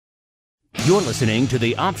You're listening to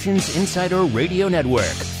the Options Insider Radio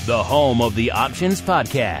Network, the home of the Options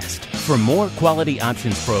Podcast. For more quality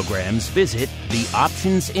options programs, visit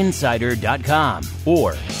theoptionsinsider.com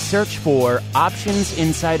or search for Options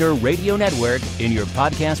Insider Radio Network in your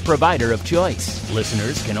podcast provider of choice.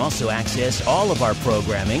 Listeners can also access all of our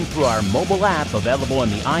programming through our mobile app available in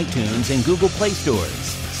the iTunes and Google Play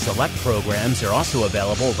stores. Select programs are also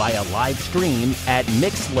available via live stream at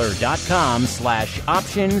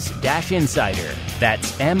mixlr.com/options-insider.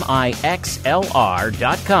 That's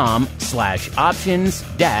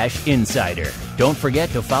mixlr.com/options-insider. Don't forget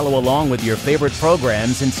to follow along with your favorite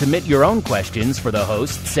programs and submit your own questions for the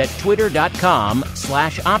hosts at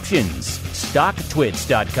twitter.com/options,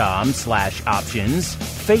 stocktwits.com/options,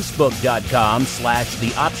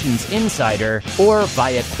 facebook.com/theoptionsinsider, or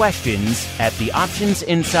via questions at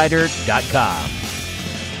theoptionsinsider.com.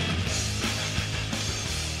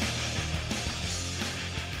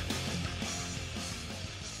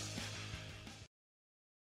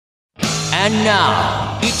 And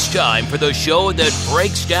now, it's time for the show that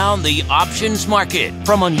breaks down the options market.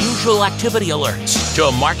 From unusual activity alerts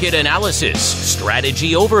to market analysis,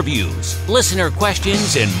 strategy overviews, listener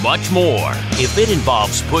questions, and much more. If it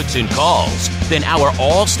involves puts and calls, then our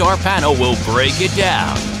all-star panel will break it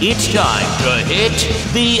down. It's time to hit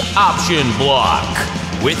the option block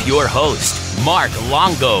with your host, Mark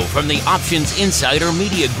Longo from the Options Insider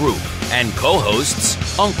Media Group, and co-hosts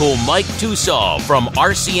Uncle Mike TOSAW from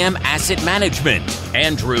RCM Asset Management,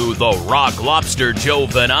 Andrew the Rock Lobster Joe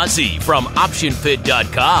Vanazzi from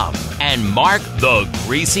OptionPit.com, and Mark the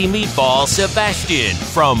Greasy Meatball Sebastian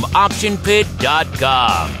from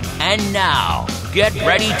OptionPit.com. And now, get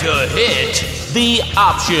ready to hit the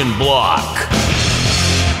option block.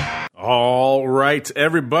 All right,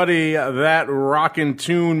 everybody, that rockin'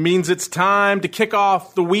 tune means it's time to kick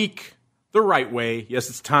off the week the right way. Yes,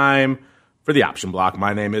 it's time for the option block.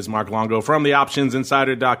 My name is Mark Longo from the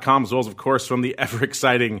OptionsInsider.com, as well as, of course, from the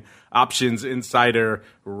ever-exciting Options Insider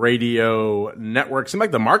Radio Network. Seems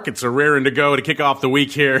like the markets are raring to go to kick off the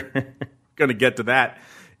week here. Going to get to that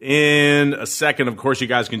in a second. Of course, you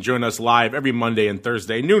guys can join us live every Monday and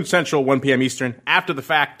Thursday, noon Central, 1 p.m. Eastern, after the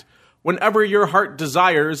fact, whenever your heart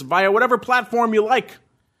desires, via whatever platform you like.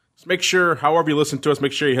 Just make sure, however you listen to us,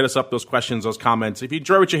 make sure you hit us up, those questions, those comments. If you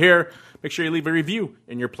enjoy what you hear, make sure you leave a review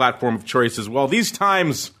in your platform of choice as well. These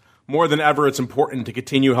times, more than ever, it's important to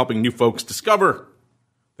continue helping new folks discover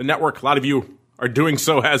the network. A lot of you are doing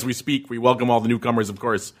so as we speak. We welcome all the newcomers, of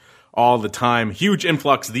course, all the time. Huge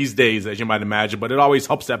influx these days, as you might imagine, but it always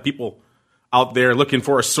helps to have people out there looking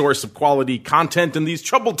for a source of quality content in these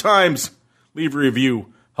troubled times. Leave a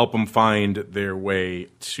review. Help them find their way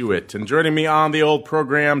to it. And joining me on the old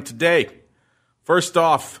program today, first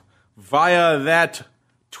off, via that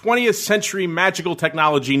 20th century magical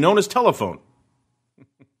technology known as telephone,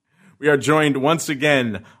 we are joined once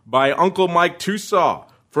again by Uncle Mike TOSAW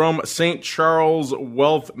from St. Charles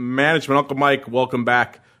Wealth Management. Uncle Mike, welcome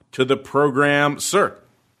back to the program, sir.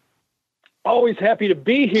 Always happy to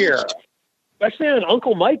be here. Especially on an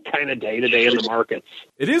Uncle Mike kind of day today in the markets.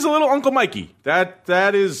 It is a little Uncle Mikey.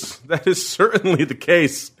 That is certainly the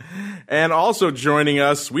case. And also joining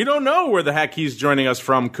us, we don't know where the heck he's joining us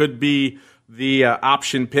from. Could be the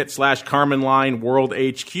Option Pit / Carmen Line World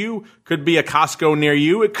HQ. Could be a Costco near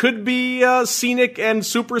you. It could be scenic and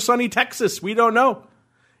super sunny Texas. We don't know.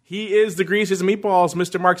 He is the Greases and Meatballs,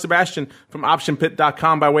 Mr. Mark Sebastian from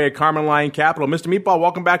OptionPit.com by way of Carmen Line Capital. Mr. Meatball,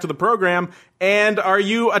 welcome back to the program. And are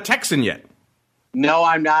you a Texan yet? No,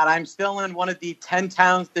 I'm not. I'm still in one of the 10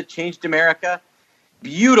 towns that changed America.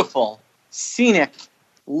 Beautiful, scenic,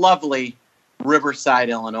 lovely Riverside,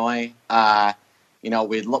 Illinois.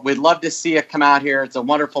 We'd love to see you come out here. It's a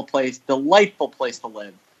wonderful place, delightful place to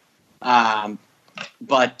live.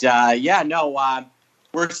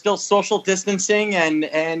 We're still social distancing and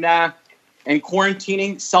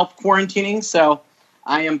quarantining, self-quarantining. So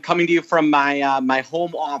I am coming to you from my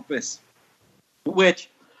home office, which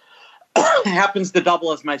happens to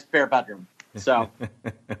double as my spare bedroom. So,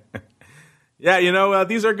 yeah,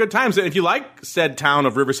 these are good times. If you like said town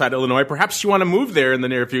of Riverside, Illinois, perhaps you want to move there in the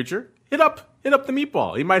near future. Hit up the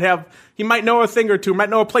Meatball. He might know a thing or two, might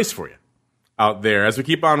know a place for you out there. As we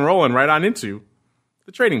keep on rolling right on into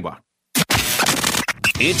the trading block.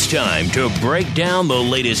 It's time to break down the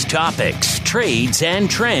latest topics, trades, and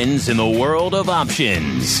trends in the world of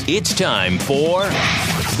options. It's time for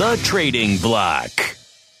the trading block.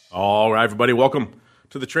 All right, everybody, welcome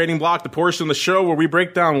to the trading block, the portion of the show where we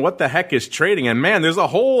break down what the heck is trading. And man, there's a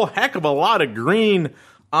whole heck of a lot of green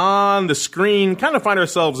on the screen. Kind of find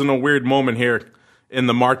ourselves in a weird moment here in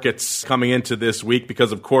the markets coming into this week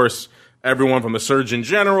because, of course, everyone from the Surgeon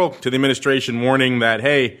General to the administration warning that,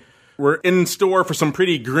 hey, we're in store for some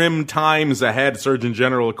pretty grim times ahead. Surgeon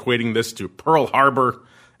General equating this to Pearl Harbor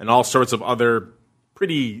and all sorts of other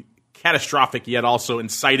pretty catastrophic yet also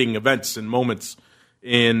inciting events and moments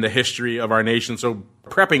in the history of our nation. So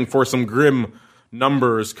prepping for some grim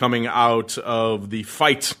numbers coming out of the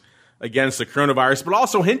fight against the coronavirus, but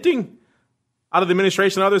also hinting out of the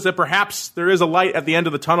administration and others that perhaps there is a light at the end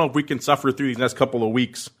of the tunnel. If we can suffer through these next couple of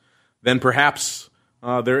weeks, then perhaps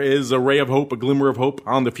there is a ray of hope, a glimmer of hope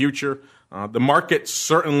on the future. The market's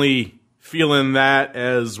certainly feeling that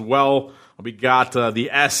as well. We got the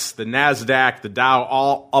S, the NASDAQ, the Dow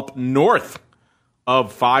all up north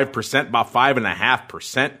of 5%, about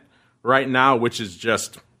 5.5% right now, which is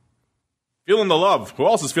just feeling the love. Who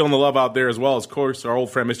else is feeling the love out there as well? Of course, our old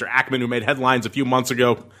friend Mr. ACKMAN, who made headlines a few months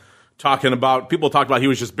ago people talked about he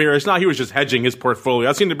was just bearish. No, he was just hedging his portfolio.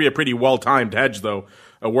 That seemed to be a pretty well-timed hedge, though.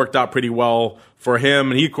 It worked out pretty well for him.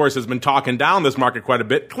 And he, of course, has been talking down this market quite a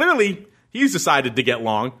bit. Clearly, he's decided to get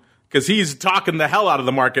long because he's talking the hell out of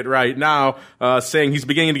the market right now, saying he's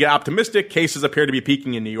beginning to get optimistic. Cases appear to be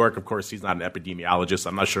peaking in New York. Of course, he's not an epidemiologist.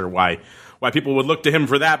 I'm not sure why people would look to him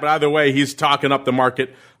for that. But either way, he's talking up the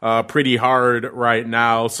market pretty hard right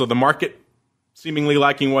now. So the market seemingly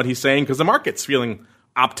liking what he's saying because the market's feeling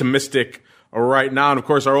optimistic right now. And, of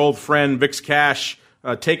course, our old friend VIX Cash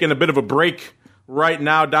taking a bit of a break right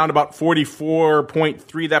now, down to about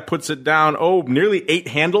 44.3. That puts it down, nearly 8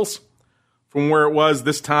 handles from where it was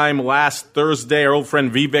this time last Thursday. Our old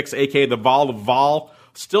friend VVIX, a.k.a. the vol,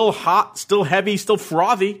 still hot, still heavy, still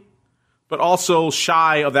frothy, but also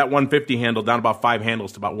shy of that 150 handle, down about 5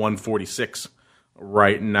 handles to about 146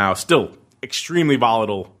 right now. Still extremely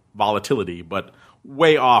volatility, but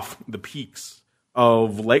way off the peaks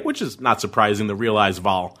of late, which is not surprising. The realized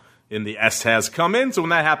vol in the S has come in. So when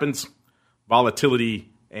that happens,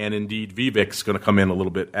 volatility and indeed VVIX going to come in a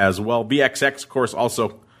little bit as well. VXX, of course,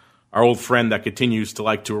 also our old friend that continues to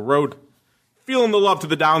like to erode. Feeling the love to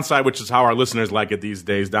the downside, which is how our listeners like it these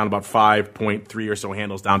days, down about 5.3 or so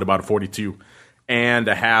handles, down to about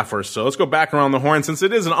 42.5 or so. Let's go back around the horn. Since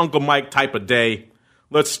it is an Uncle Mike type of day,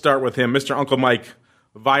 let's start with him. Mr. Uncle Mike,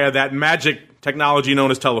 via that magic technology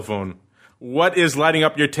known as telephone. What is lighting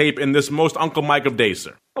up your tape in this most Uncle Mike of days,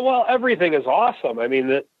 sir? Well, everything is awesome. I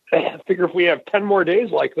mean, I figure if we have 10 more days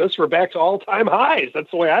like this, we're back to all-time highs. That's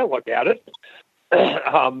the way I look at it.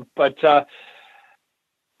 But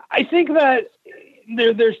I think that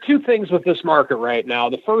there's two things with this market right now.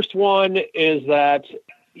 The first one is that,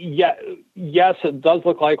 yes, it does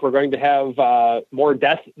look like we're going to have more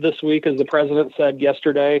death this week, as the president said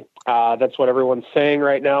yesterday. That's what everyone's saying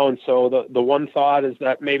right now. And so the one thought is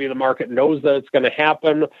that maybe the market knows that it's going to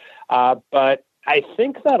happen. But I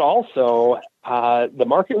think that also the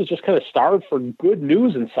market was just kind of starved for good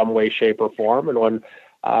news in some way, shape, or form. And when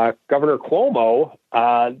Governor Cuomo,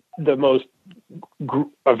 a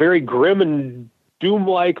very grim and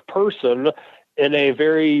doom-like person in a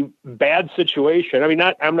very bad situation. I mean,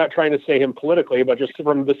 I'm not trying to say him politically, but just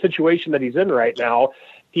from the situation that he's in right now,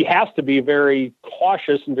 he has to be very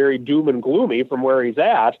cautious and very doom and gloomy from where he's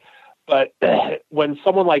at. But when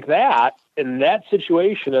someone like that, in that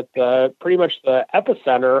situation, at pretty much the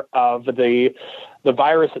epicenter of the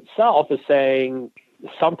virus itself, is saying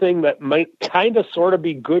something that might kind of sort of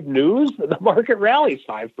be good news, the market rallies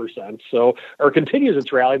 5%, or continues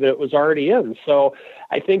its rally that it was already in. So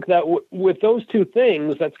I think that with those two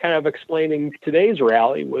things, that's kind of explaining today's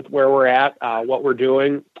rally with where we're at, what we're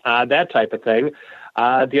doing, that type of thing.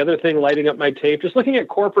 The other thing lighting up my tape, just looking at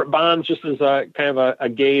corporate bonds, just as a kind of a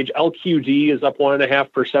gauge, LQD is up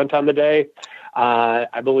 1.5% on the day.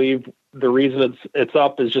 I believe the reason it's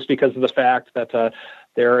up is just because of the fact that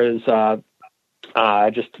there is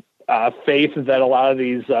just faith that a lot of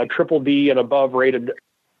these triple D and above rated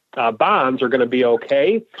bonds are going to be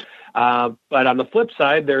okay. But on the flip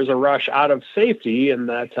side, there's a rush out of safety in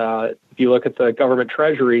that if you look at the government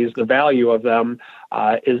treasuries, the value of them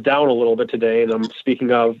is down a little bit today. And I'm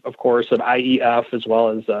speaking of course, of IEF as well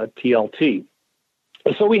as TLT.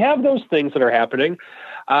 So we have those things that are happening.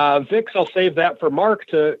 VIX, I'll save that for Mark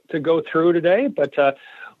to go through today. But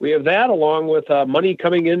we have that along with money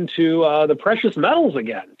coming into the precious metals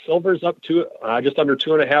again. Silver's up to just under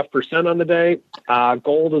 2.5% on the day.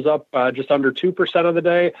 Gold is up just under 2% on the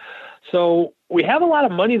day. So we have a lot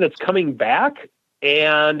of money that's coming back.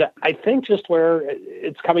 And I think just where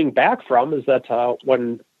it's coming back from is that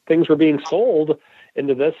when things were being sold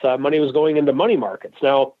into this, money was going into money markets.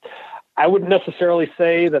 Now, I wouldn't necessarily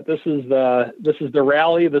say that this is the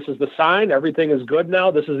rally, this is the sign, everything is good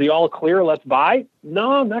now, this is the all clear, let's buy.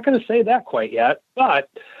 No, I'm not going to say that quite yet. But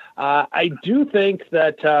I do think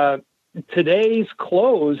that today's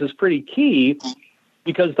close is pretty key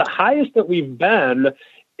because the highest that we've been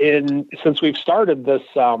since we've started this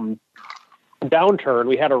downturn,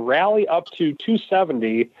 we had a rally up to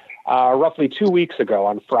 270 roughly 2 weeks ago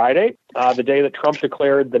on Friday, the day that Trump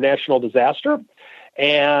declared the national disaster.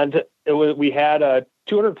 And we had a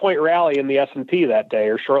 200-point rally in the S&P that day,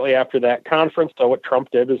 or shortly after that conference. So what Trump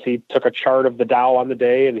did is he took a chart of the Dow on the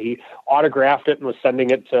day and he autographed it and was sending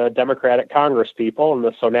it to Democratic Congress people.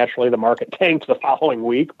 And so naturally the market tanked the following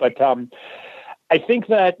week. But I think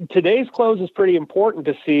that today's close is pretty important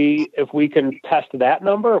to see if we can test that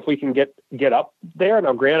number, if we can get up there.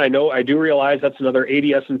 Now, Grant, I do realize that's another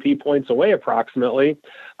 80 S&P points away approximately,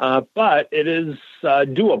 but it is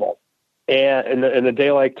doable in a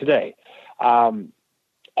day like today.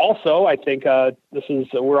 Also, I think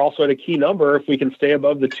we're also at a key number. If we can stay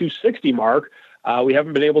above the 260 mark, we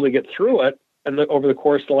haven't been able to get through it over the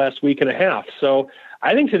course of the last week and a half. So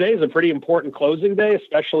I think today is a pretty important closing day,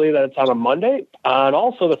 especially that it's on a Monday, and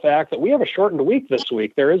also the fact that we have a shortened week this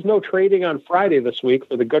week. There is no trading on Friday this week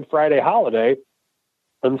for the Good Friday holiday,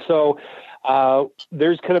 and so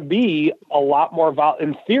there's going to be a lot more.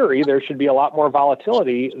 In theory, there should be a lot more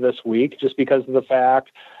volatility this week, just because of the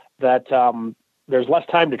fact that there's less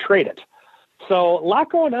time to trade it. So a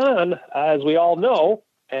lot going on, as we all know,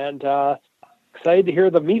 and excited to hear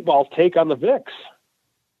the Meatballs take on the VIX.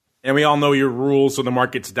 And we all know your rules, so the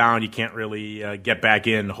market's down. You can't really get back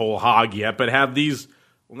in whole hog yet. But have these,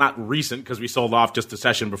 well, not recent because we sold off just a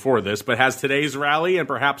session before this, but has today's rally and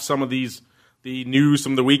perhaps some of the news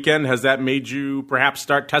from the weekend, has that made you perhaps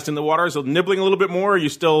start testing the waters, nibbling a little bit more, or are you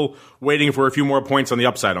still waiting for a few more points on the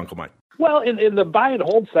upside, Uncle Mike? Well, in the buy and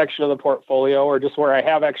hold section of the portfolio, or just where I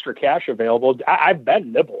have extra cash available, I've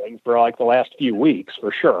been nibbling for like the last few weeks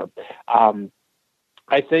for sure.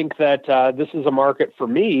 I think that this is a market for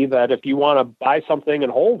me that if you want to buy something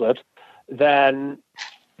and hold it, then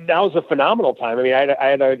now's a phenomenal time. I mean, I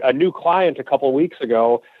had a new client a couple of weeks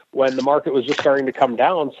ago when the market was just starting to come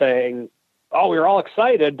down saying, oh, we were all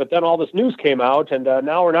excited, but then all this news came out and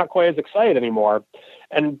now we're not quite as excited anymore.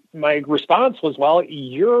 And my response was, well,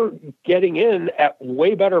 you're getting in at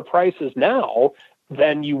way better prices now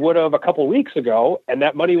than you would have a couple of weeks ago, and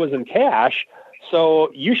that money was in cash.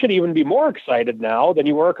 So you should even be more excited now than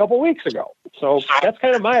you were a couple of weeks ago. So that's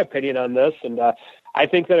kind of my opinion on this. And I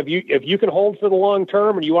think that if you can hold for the long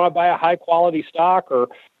term and you want to buy a high quality stock or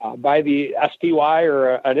buy the SPY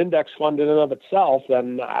or an index fund in and of itself,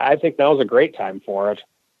 then I think now is a great time for it.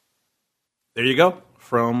 There you go.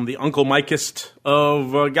 From the Uncle Mikest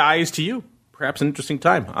of guys to you. Perhaps an interesting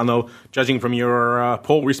time. I know, judging from your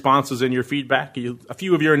poll responses and your feedback, a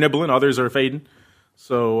few of you are nibbling, others are fading.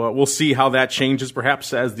 So we'll see how that changes,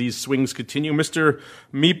 perhaps, as these swings continue. Mr.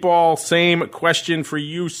 Meatball, same question for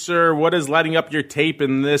you, sir. What is lighting up your tape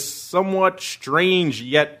in this somewhat strange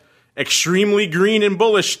yet extremely green and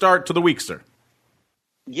bullish start to the week, sir?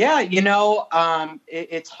 Yeah,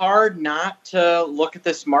 it's hard not to look at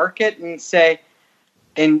this market and say,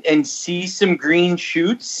 and see some green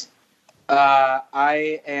shoots.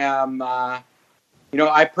 I am...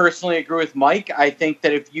 I personally agree with Mike. I think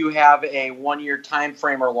that if you have a 1 year time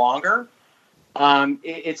frame or longer,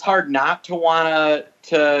 it's hard not to want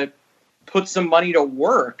to put some money to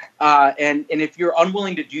work. And if you're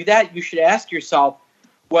unwilling to do that, you should ask yourself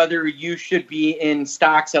whether you should be in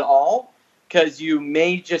stocks at all, because you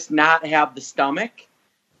may just not have the stomach.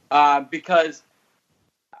 Because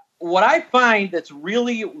what I find that's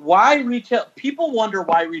really why people wonder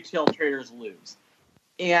why retail traders lose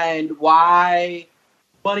and why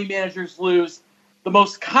money managers lose. The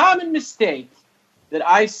most common mistake that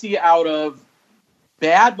I see out of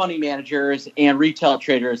bad money managers and retail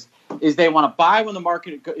traders is they want to buy when the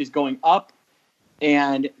market is going up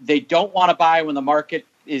and they don't want to buy when the market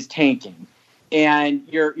is tanking. And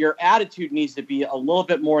your attitude needs to be a little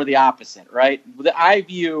bit more the opposite, right? I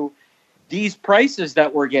view these prices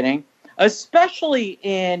that we're getting, especially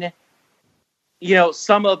in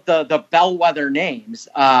some of the bellwether names,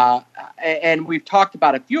 and we've talked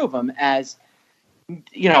about a few of them as,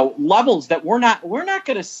 levels that we're not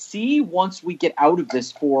going to see once we get out of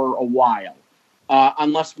this for a while,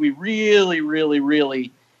 unless we really, really,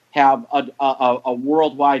 really have a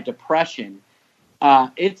worldwide depression.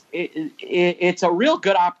 It's a real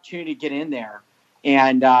good opportunity to get in there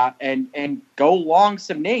and go long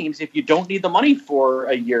some names if you don't need the money for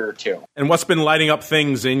a year or two. And what's been lighting up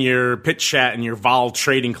things in your pit chat and your vol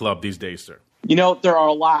trading club these days, sir? There are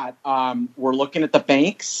a lot. We're looking at the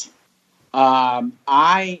banks.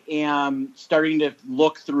 I am starting to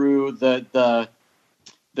look through the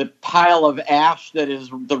pile of ash that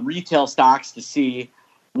is the retail stocks to see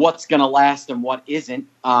what's going to last and what isn't.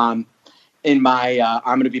 I'm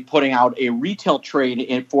going to be putting out a retail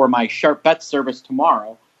trade for my Sharp Bet service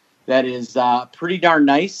tomorrow. That is pretty darn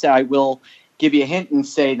nice. I will give you a hint and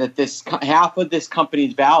say that half of this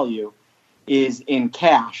company's value is in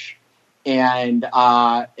cash, and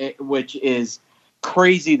which is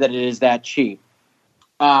crazy that it is that cheap.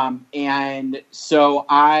 And so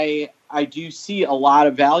I do see a lot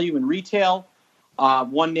of value in retail.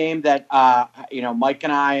 One name that Mike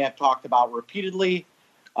and I have talked about repeatedly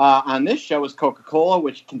on this show is Coca-Cola,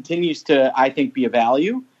 which continues to, I think, be a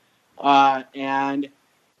value. And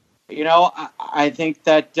I think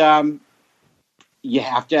that you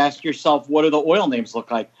have to ask yourself, what do the oil names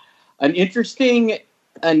look like? An interesting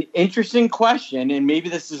question, and maybe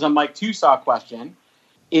this is a Mike TOSAW question,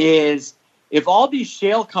 is if all these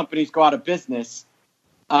shale companies go out of business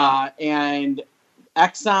and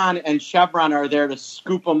Exxon and Chevron are there to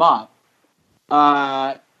scoop them up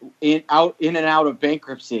in and out of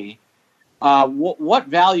bankruptcy, what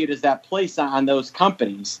value does that place on those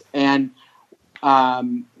companies? And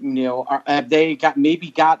have they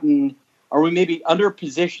gotten? Are we maybe under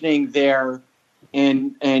positioning there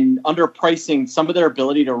and underpricing some of their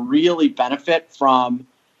ability to really benefit from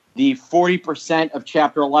the 40% of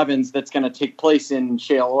Chapter 11s that's going to take place in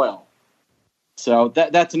shale oil? So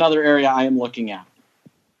that's another area I am looking at.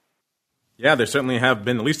 Yeah, there certainly have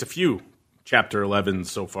been at least a few Chapter 11s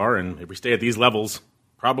so far, and if we stay at these levels,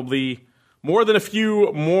 probably more than a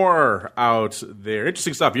few more out there.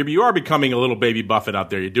 Interesting stuff. You are becoming a little baby Buffett out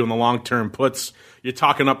there. You're doing the long-term puts. You're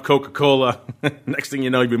talking up Coca-Cola. Next thing you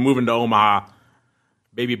know, you've been moving to Omaha.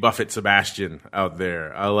 Baby Buffett Sebastian out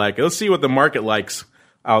there. I like it. Let's see what the market likes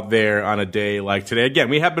out there on a day like today. Again,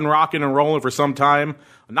 we have been rocking and rolling for some time.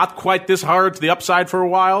 Not quite this hard to the upside for a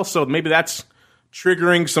while, so maybe that's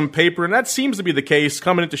triggering some paper, and that seems to be the case.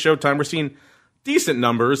 Coming into showtime, we're seeing decent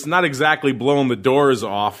numbers, not exactly blowing the doors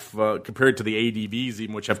off compared to the ADVs,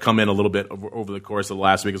 even, which have come in a little bit over the course of the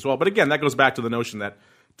last week as well. But again, that goes back to the notion that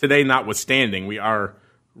today notwithstanding, our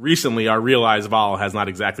realized vol has not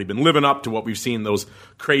exactly been living up to what we've seen those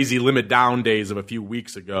crazy limit down days of a few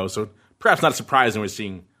weeks ago. So perhaps not surprising we're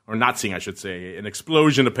seeing, or not seeing, I should say, an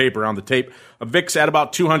explosion of paper on the tape. A VIX at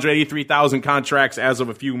about 283,000 contracts as of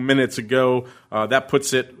a few minutes ago. That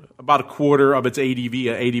puts it about a quarter of its ADV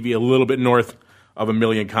a little bit north of 1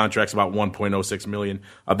 million contracts, about 1.06 million.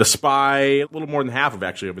 The SPY, a little more than half of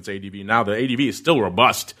its ADV. Now the ADV is still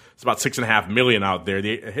robust. It's about 6.5 million out there.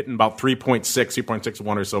 They're hitting about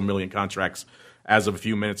 3.61 or so million contracts as of a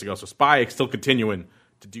few minutes ago. So SPY still continuing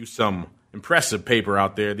to do some impressive paper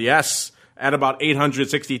out there. The S at about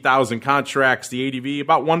 860,000 contracts. The ADV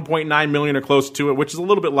about 1.9 million or close to it, which is a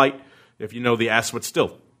little bit light if you know the S, but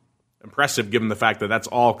still impressive given the fact that that's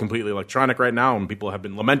all completely electronic right now, and people have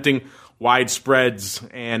been lamenting wide spreads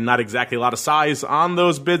and not exactly a lot of size on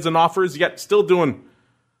those bids and offers, yet still doing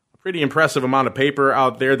a pretty impressive amount of paper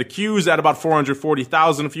out there. The Q's at about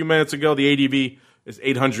 440,000 a few minutes ago. The ADV is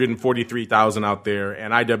 843,000 out there,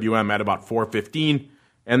 and IWM at about 415,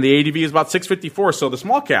 and the ADV is about 654. So the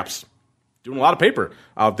small caps doing a lot of paper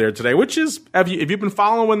out there today, which is, if you've been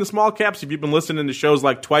following the small caps, if you've been listening to shows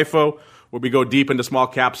like TWIFO, where we go deep into small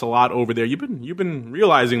caps a lot over there, you've been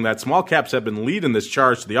realizing that small caps have been leading this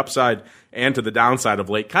charge to the upside and to the downside of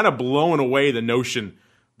late, kind of blowing away the notion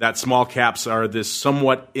that small caps are this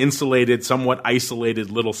somewhat insulated, somewhat isolated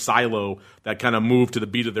little silo that kind of move to the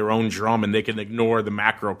beat of their own drum and they can ignore the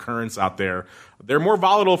macro currents out there. They're more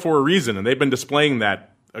volatile for a reason, and they've been displaying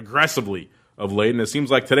that aggressively of late, and it seems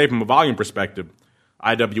like today, from a volume perspective,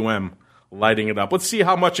 IWM lighting it up. Let's see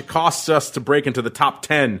how much it costs us to break into the top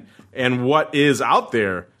 10 and what is out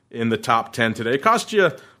there in the top 10 today. It costs you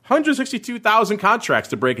 162,000 contracts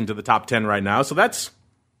to break into the top 10 right now, so that's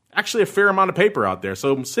actually a fair amount of paper out there.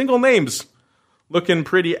 So single names looking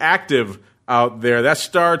pretty active out there. That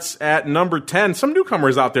starts at number 10. Some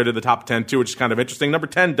newcomers out there to the top 10 too, which is kind of interesting. Number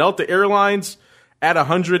 10, Delta Airlines at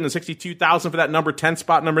 162,000 for that number 10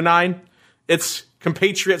 spot. Number 9, it's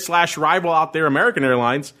compatriot / rival out there, American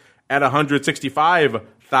Airlines, at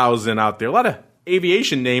 165,000 out there. A lot of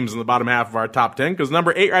aviation names in the bottom half of our top 10, because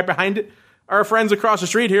number 8 right behind it, our friends across the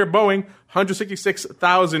street here, Boeing,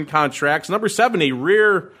 166,000 contracts. Number 7, a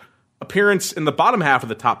rare appearance in the bottom half of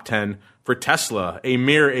the top 10 for Tesla, a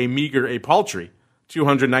meager, a paltry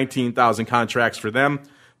 219,000 contracts for them.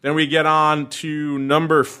 Then we get on to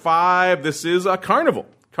number 5. This is a Carnival,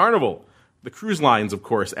 the cruise lines, of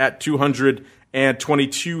course, at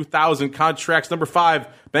 222,000 contracts. Number 5,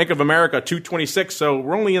 Bank of America, 226. So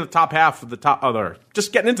we're only in the top half of the top other,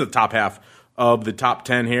 just getting into the top half of the top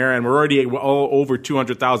 10 here, and we're already all over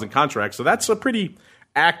 200,000 contracts. So that's a pretty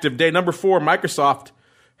active day. Number 4, Microsoft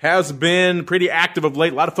has been pretty active of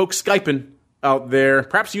late. A lot of folks Skyping out there,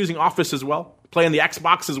 perhaps using Office as well, playing the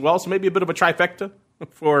Xbox as well, so maybe a bit of a trifecta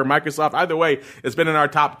for Microsoft. Either way, it's been in our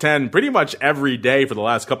top 10 pretty much every day for the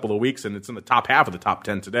last couple of weeks, and it's in the top half of the top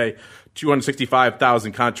 10 today.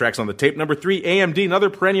 265,000 contracts on the tape. Number 3, AMD, another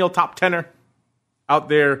perennial top 10er out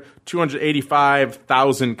there.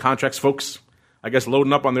 285,000 contracts, folks. I guess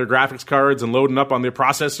loading up on their graphics cards and loading up on their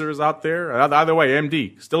processors out there. Either way,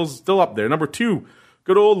 AMD still up there. Number 2,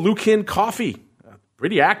 good old Luckin Coffee.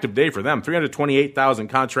 Pretty active day for them. 328,000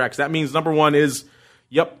 contracts. That means number 1 is,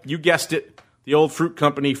 yep, you guessed it, the old fruit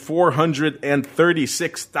company.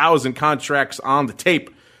 436,000 contracts on the tape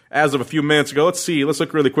as of a few minutes ago. Let's see. Let's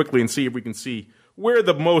look really quickly and see if we can see where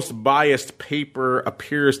the most biased paper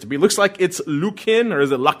appears to be. Looks like it's Luckin, or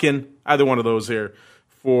is it Luckin? Either one of those here.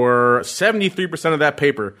 For 73% of that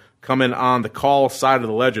paper coming on the call side of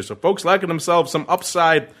the ledger. So folks liking themselves some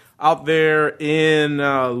upside out there in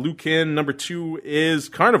Luckin. Number 2 is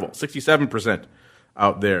Carnival, 67%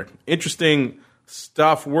 out there. Interesting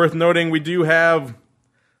stuff worth noting. We do have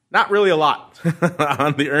not really a lot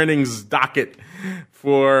on the earnings docket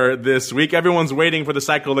for this week. Everyone's waiting for the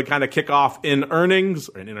cycle to kind of kick off in earnings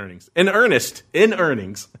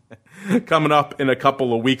coming up in a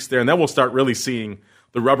couple of weeks there. And then we'll start really seeing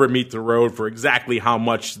the rubber meet the road for exactly how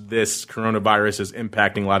much this coronavirus is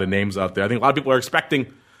impacting a lot of names out there. I think a lot of people are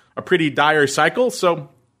expecting a pretty dire cycle, so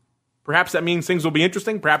perhaps that means things will be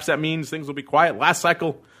interesting. Perhaps that means things will be quiet. Last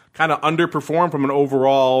cycle kind of underperformed from an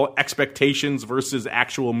overall expectations versus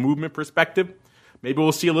actual movement perspective. Maybe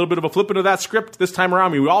we'll see a little bit of a flipping of that script this time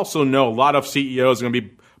around. We also know a lot of CEOs are going to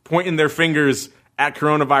be pointing their fingers at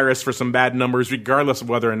coronavirus for some bad numbers, regardless of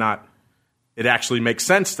whether or not it actually makes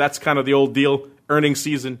sense. That's kind of the old deal. Earnings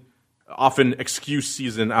season, often excuse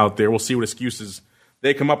season out there. We'll see what excuses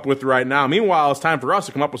they come up with right now. Meanwhile, it's time for us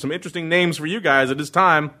to come up with some interesting names for you guys. It is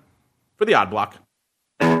time for the Odd Block.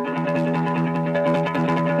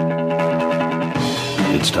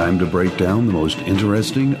 It's time to break down the most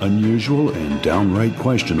interesting, unusual, and downright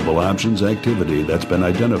questionable options activity that's been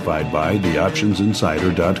identified by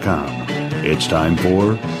theoptionsinsider.com. It's time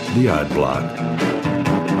for the Odd Block.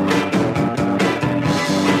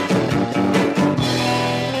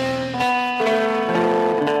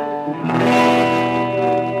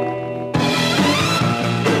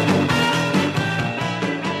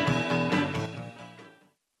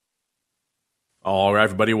 All right,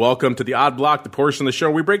 everybody, welcome to the Odd Block, the portion of the show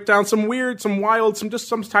where we break down some weird, some wild, some just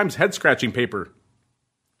sometimes head-scratching paper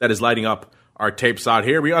that is lighting up our tapes out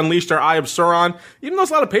here. We unleashed our Eye of Sauron. Even though there's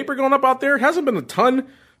a lot of paper going up out there, it hasn't been a ton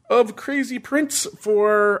of crazy prints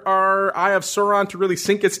for our Eye of Sauron to really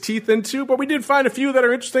sink its teeth into, but we did find a few that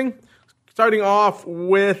are interesting. Starting off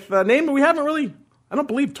with a name that we haven't really, I don't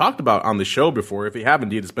believe, talked about on the show before. If we have,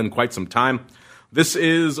 indeed, it's been quite some time. This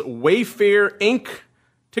is Wayfair Inc.,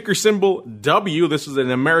 ticker symbol W. This is an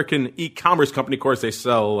American e-commerce company. Of course, they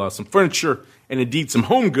sell some furniture and indeed some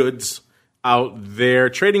home goods out there.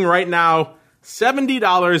 Trading right now,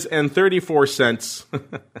 $70.34.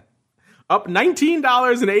 Up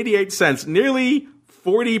 $19.88, nearly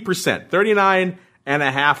 40%,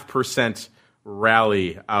 39.5%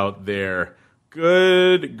 rally out there.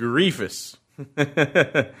 Good griefus.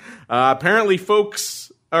 Apparently, folks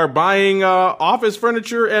are buying office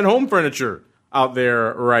furniture and home furniture out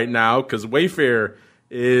there right now because Wayfair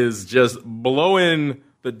is just blowing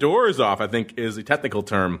the doors off, I think is the technical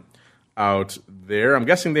term out there. I'm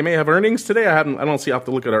guessing they may have earnings today. I don't see. I have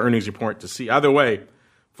to look at our earnings report to see. Either way,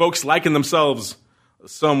 folks liking themselves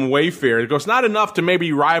some Wayfair. It goes not enough to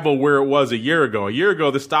maybe rival where it was a year ago. A year ago,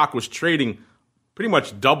 the stock was trading pretty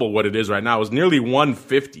much double what it is right now. It was nearly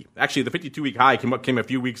 150. Actually, the 52-week high came a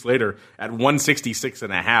few weeks later at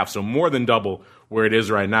 166.5, so more than double where it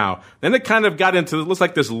is right now. Then it kind of got into, it looks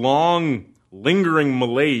like this long, lingering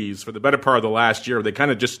malaise for the better part of the last year. They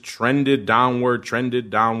kind of just trended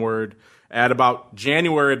downward. At about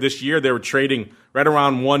January of this year, they were trading right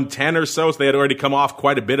around 110 or so they had already come off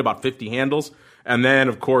quite a bit, about 50 handles. And then,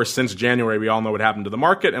 of course, since January, we all know what happened to the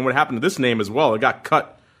market and what happened to this name as well. It got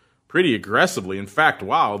cut pretty aggressively. In fact,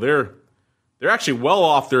 wow, they're actually well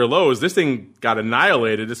off their lows. This thing got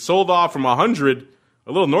annihilated. It sold off from 100,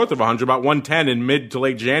 a little north of 100, about 110 in mid to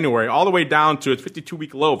late January, all the way down to its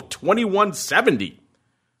 52-week low of 2170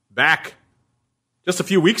 back just a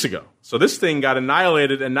few weeks ago. So this thing got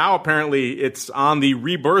annihilated, and now apparently it's on the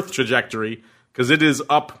rebirth trajectory because it is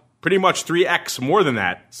up pretty much 3x more than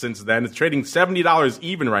that since then. It's trading $70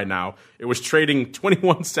 even right now. It was trading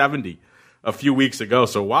 $21.70 a few weeks ago.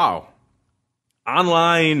 So wow,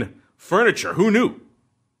 online furniture, who knew?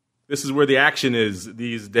 This is where the action is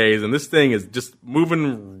these days, and this thing is just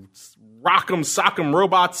moving rock'em sock'em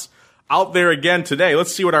robots out there again today.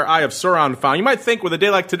 Let's see what our Eye of Sauron found. You might think with a day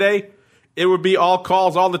like today, it would be all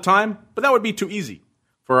calls all the time, but that would be too easy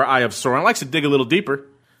for our Eye of Sauron. It likes to dig a little deeper,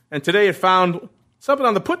 and today it found something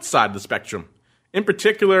on the put side of the spectrum. In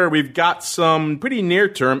particular, we've got some pretty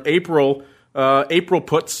near-term April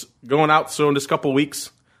puts going out, so in just a couple of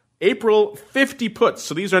weeks. April 50 puts.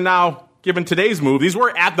 So these are now, given today's move, these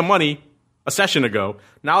were at the money a session ago.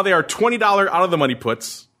 Now they are $20 out of the money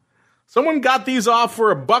puts. Someone got these off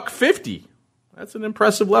for $1.50. That's an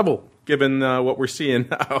impressive level, given what we're seeing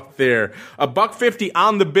out there. $1.50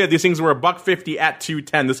 on the bid. These things were $1.50 at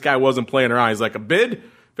 210. This guy wasn't playing around. He's like, a bid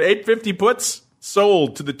for 850 puts?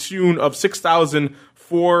 Sold to the tune of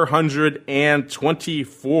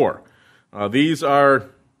 6,424. These are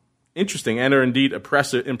interesting and are indeed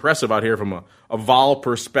impressive out here from a vol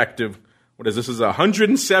perspective. What is this? This is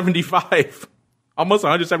 175, almost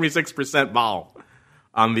 176% vol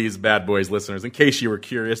on these bad boys, listeners. In case you were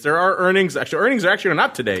curious, there are earnings. Actually, earnings are actually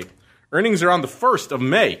not today. Earnings are on the 1st of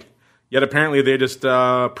May. Yet apparently they just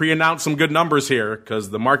pre-announced some good numbers here because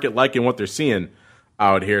the market liking what they're seeing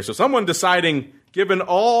out here. So someone deciding, given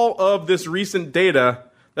all of this recent data,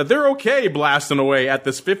 that they're okay blasting away at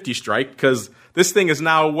this 50 strike because this thing is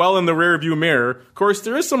now well in the rearview mirror. Of course,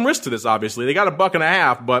 there is some risk to this, obviously. They got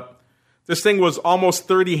 $1.50, but this thing was almost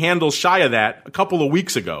 30 handles shy of that a couple of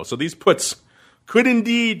weeks ago. So these puts could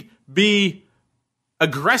indeed be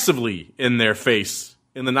aggressively in their face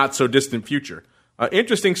in the not-so-distant future.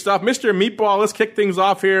 Interesting stuff. Mr. Meatball, let's kick things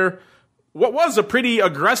off here. What was a pretty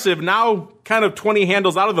aggressive, now kind of 20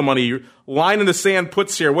 handles out of the money, line in the sand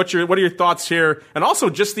puts here. What are your thoughts here? And also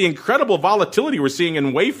just the incredible volatility we're seeing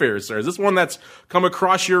in Wayfair, sir. Is this one that's come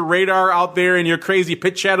across your radar out there in your crazy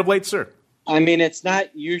pitch chat of late, sir? I mean, it's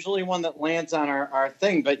not usually one that lands on our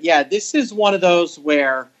thing, but yeah, this is one of those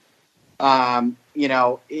where,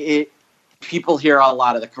 people hear a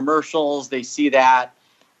lot of the commercials, they see that,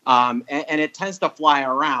 and it tends to fly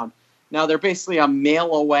around. Now, they're basically a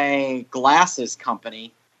mail-away glasses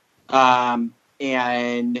company, and,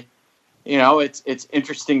 it's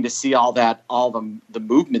interesting to see all the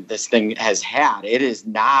movement this thing has had. It is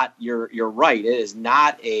not, you're right, it is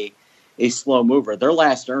not a slow mover. Their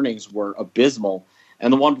last earnings were abysmal,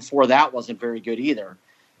 and the one before that wasn't very good either.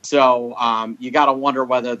 So you got to wonder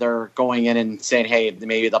whether they're going in and saying, hey,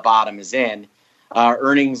 maybe the bottom is in.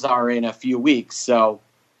 Earnings are in a few weeks, so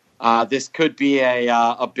this could be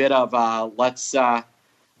a bit of let's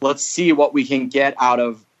see what we can get out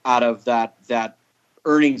of that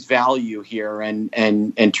earnings value here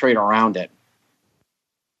and trade around it.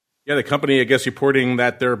 Yeah, the company, I guess, reporting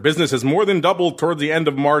that their business has more than doubled towards the end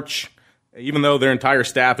of March, even though their entire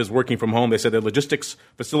staff is working from home. They said their logistics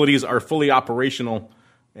facilities are fully operational,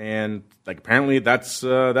 and apparently that's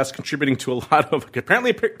contributing to a lot of.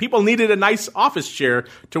 Apparently, people needed a nice office chair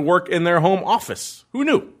to work in their home office. Who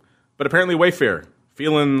knew? But apparently Wayfair,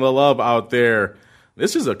 feeling the love out there.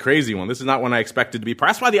 This is a crazy one. This is not one I expected to be.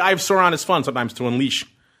 That's why the Eye of Sauron is fun sometimes to unleash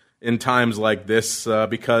in times like this,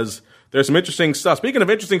 because there's some interesting stuff. Speaking of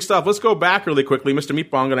interesting stuff, let's go back really quickly. Mr.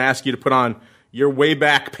 Meatball, I'm going to ask you to put on your way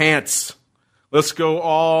back pants. Let's go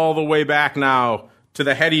all the way back now to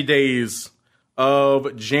the heady days of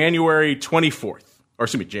February 24th.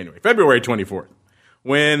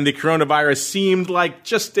 When the coronavirus seemed like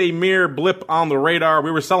just a mere blip on the radar. We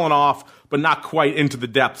were selling off, but not quite into the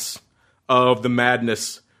depths of the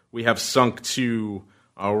madness we have sunk to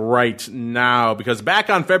right now. Because back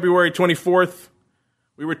on February 24th,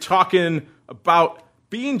 we were talking about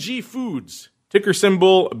B&G Foods, ticker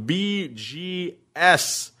symbol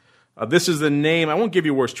BGS. This is the name. I won't give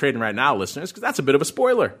you where it's trading right now, listeners, because that's a bit of a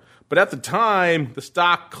spoiler. But at the time, the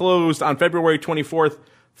stock closed on February 24th,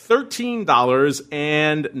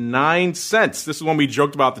 $13.09. This is one we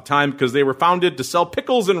joked about at the time because they were founded to sell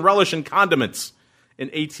pickles and relish and condiments in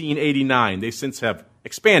 1889. They since have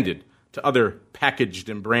expanded to other packaged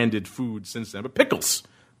and branded foods since then. But pickles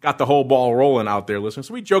got the whole ball rolling out there, listeners.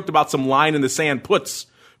 So we joked about some line in the sand puts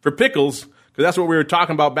for pickles because that's what we were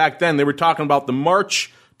talking about back then. They were talking about the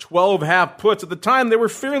March 12-half puts. At the time, they were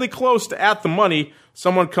fairly close to at the money.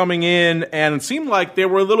 Someone coming in and it seemed like they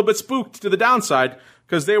were a little bit spooked to the downside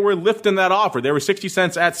because they were lifting that offer. They were 60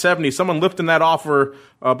 cents at 70. Someone lifting that offer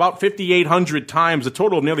about 5,800 times. A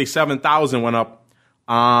total of nearly 7,000 went up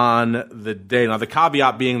on the day. Now, the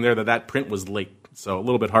caveat being there that print was late, so a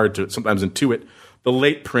little bit hard to sometimes intuit the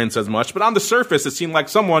late prints as much. But on the surface, it seemed like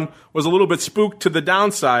someone was a little bit spooked to the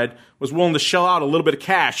downside, was willing to shell out a little bit of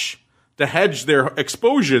cash to hedge their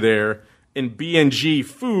exposure there in B&G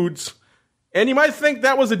Foods. And you might think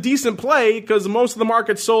that was a decent play because most of the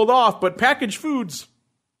market sold off, but packaged foods,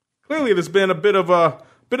 clearly there's been a bit of a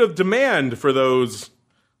bit of demand for those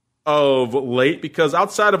of late, because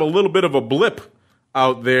outside of a little bit of a blip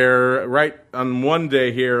out there right on one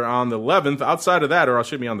day here on the 11th, outside of that, or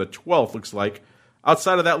excuse me, on the 12th, looks like,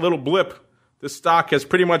 outside of that little blip, this stock has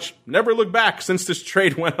pretty much never looked back since this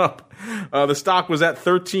trade went up. The stock was at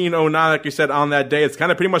 13.09, like you said, on that day. It's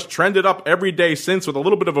kind of pretty much trended up every day since, with a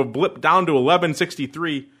little bit of a blip down to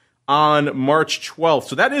 11.63 on March 12th.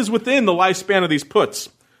 So that is within the lifespan of these puts.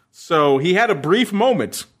 So he had a brief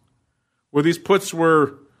moment where these puts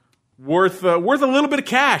were worth a little bit of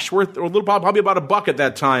cash, worth a little, probably about $1 at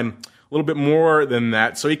that time, a little bit more than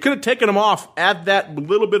that. So he could have taken them off at that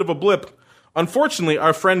little bit of a blip. Unfortunately,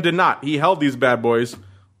 our friend did not. He held these bad boys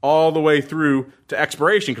all the way through to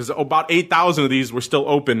expiration, because about 8,000 of these were still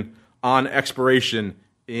open on expiration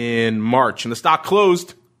in March. And the stock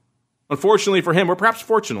closed, unfortunately for him, or perhaps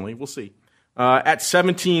fortunately, we'll see, at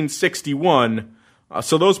 1761.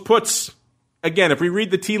 So those puts, again, if we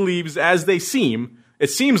read the tea leaves as they seem, it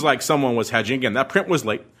seems like someone was hedging. Again, that print was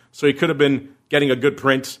late, so he could have been getting a good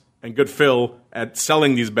print and good fill at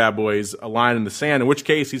selling these bad boys a line in the sand, in which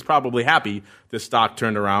case he's probably happy this stock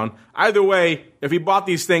turned around. Either way, if he bought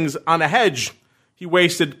these things on a hedge, he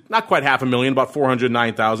wasted not quite $500,000, about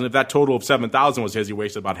 $409,000. If that total of $7,000 was his, he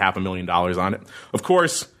wasted about $500,000 on it. Of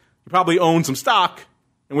course, he probably owned some stock,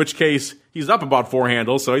 in which case he's up about 4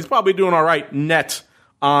 handles, so he's probably doing all right net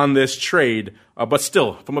on this trade. But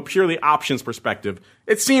still, from a purely options perspective,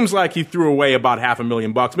 it seems like he threw away about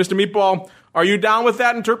 $500,000. Mr. Meatball, are you down with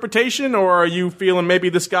that interpretation, or are you feeling maybe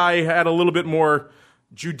this guy had a little bit more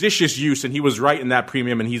judicious use and he was right in that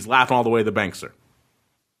premium and he's laughing all the way to the bank, sir?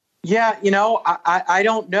 Yeah, I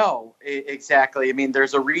don't know exactly. I mean,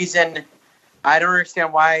 there's a reason. I don't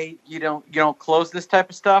understand why you don't close this type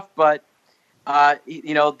of stuff, but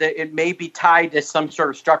it may be tied to some sort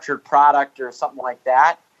of structured product or something like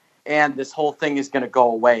that, and this whole thing is going to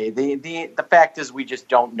go away. The fact is, we just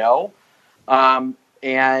don't know, or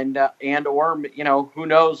who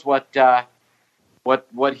knows what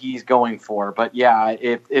he's going for. But yeah,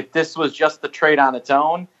 if this was just the trade on its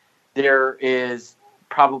own, there is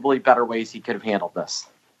probably better ways he could have handled this,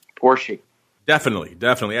 or she. Definitely.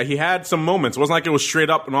 He had some moments. It wasn't like it was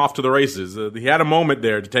straight up and off to the races. He had a moment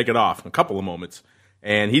there to take it off, a couple of moments,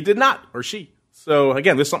 and he did not, or she. So,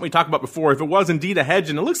 again, this is something we talked about before. If it was indeed a hedge,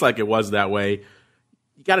 and it looks like it was that way,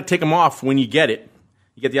 you got to take them off when you get it.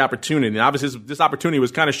 You get the opportunity. And obviously, this opportunity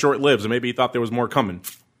was kind of short-lived, so maybe he thought there was more coming.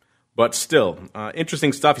 But still,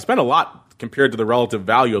 interesting stuff. He spent a lot compared to the relative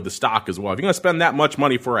value of the stock as well. If you're going to spend that much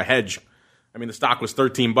money for a hedge, I mean, the stock was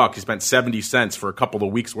 $13. He spent 70 cents for a couple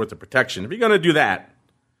of weeks' worth of protection. If you're going to do that,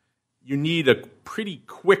 you need a pretty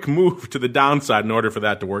quick move to the downside in order for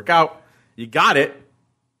that to work out. You got it.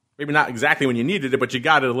 Maybe not exactly when you needed it, but you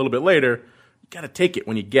got it a little bit later. You got to take it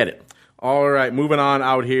when you get it. All right, moving on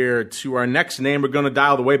out here to our next name. We're going to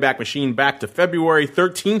dial the Wayback Machine back to February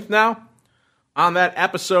 13th now. On that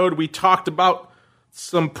episode, we talked about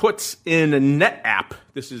some puts in NetApp.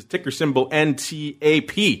 This is ticker symbol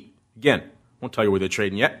NTAP. Again, won't tell you where they're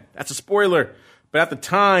trading yet. That's a spoiler. But at the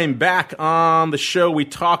time, back on the show, we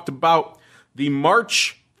talked about the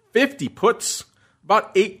March 50 puts.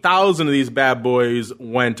 About 8,000 of these bad boys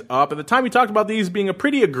went up. At the time, we talked about these being a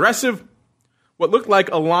pretty aggressive, what looked like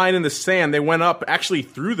a line in the sand. They went up actually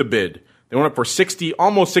through the bid. They went up for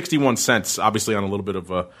almost 61 cents, obviously on a little bit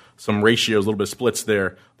of some ratios, a little bit of splits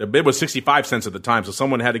there. The bid was 65 cents at the time, so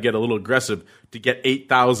someone had to get a little aggressive to get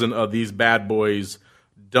 8,000 of these bad boys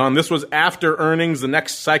done. This was after earnings. The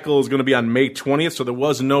next cycle is going to be on May 20th, so there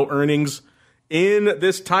was no earnings in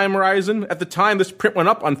this time horizon. At the time this print went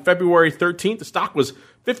up on February 13th, the stock was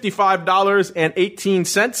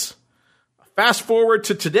 $55.18. Fast forward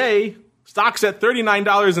to today, stock's at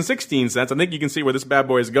 $39.16. I think you can see where this bad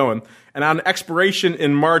boy is going. And on expiration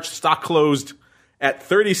in March, stock closed at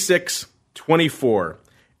 $36.24.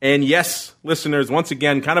 And yes, listeners, once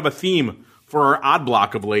again, kind of a theme for our odd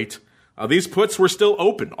block of late. These puts were still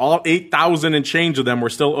open. All 8,000 and change of them were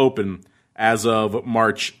still open as of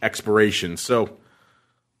March expiration. So,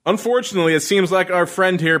 unfortunately, it seems like our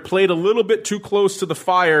friend here played a little bit too close to the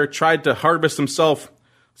fire, tried to harvest himself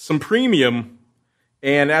some premium,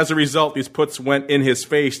 and as a result, these puts went in his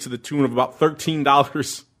face to the tune of about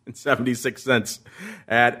 $13.76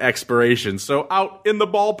 at expiration. So, out in the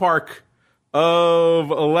ballpark of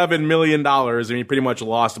 $11 million, and he pretty much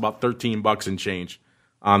lost about $13 and change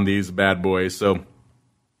on these bad boys. So,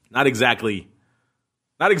 not exactly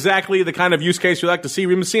the kind of use case we like to see.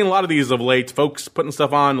 We've been seeing a lot of these of late, folks putting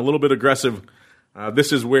stuff on a little bit aggressive.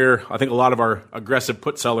 This is where I think a lot of our aggressive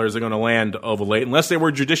put sellers are going to land of late, unless they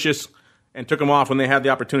were judicious and took them off when they had the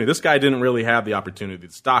opportunity. This guy didn't really have the opportunity.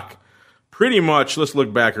 The stock pretty much, let's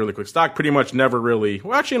look back really quick. Stock pretty much never really,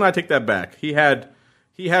 well, actually, no, I take that back. He had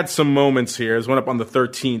some moments here. It went up on the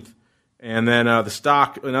 13th, and then the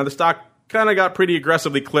stock kind of got pretty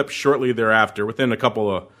aggressively clipped shortly thereafter. Within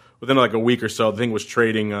like a week or so, the thing was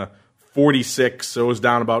trading 46, so it was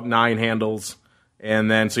down about 9 handles, and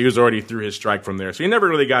then so he was already through his strike from there. So he never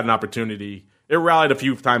really got an opportunity. It rallied a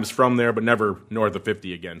few times from there, but never north of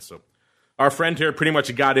 50 again. So our friend here pretty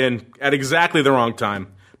much got in at exactly the wrong time.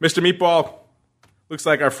 Mr. Meatball, looks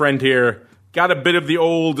like our friend here got a bit of the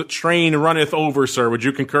old train runneth over, sir. Would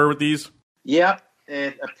you concur with these? Yep,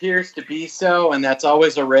 it appears to be so, and that's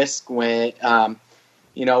always a risk when,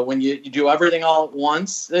 when you do everything all at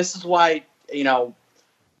once. This is why,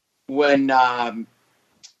 when,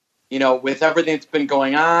 with everything that's been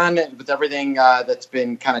going on, with everything that's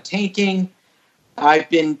been kind of tanking, I've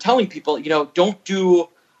been telling people, don't do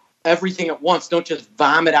everything at once. Don't just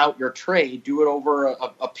vomit out your trade. Do it over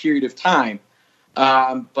a period of time.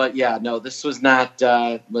 But yeah, no, this was not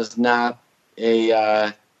the best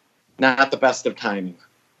of timing.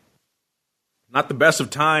 Not the best of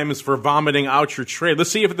times for vomiting out your trade.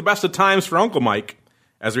 Let's see if it's the best of times for Uncle Mike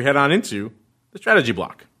as we head on into the strategy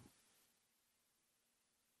block.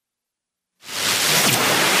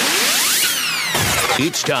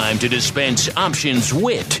 It's time to dispense options,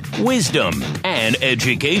 wit, wisdom, and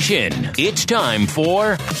education. It's time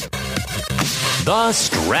for the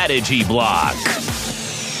Strategy Block.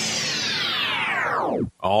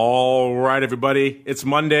 All right, everybody. It's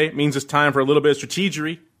Monday. It means it's time for a little bit of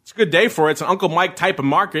strategery. It's a good day for it. It's an Uncle Mike type of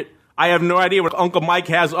market. I have no idea what Uncle Mike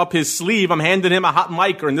has up his sleeve. I'm handing him a hot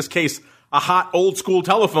mic, or in this case, a hot old-school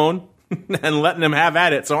telephone, and letting him have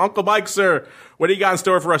at it. So, Uncle Mike, sir, what do you got in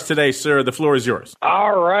store for us today, sir? The floor is yours.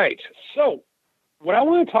 All right. So what I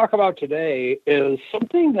want to talk about today is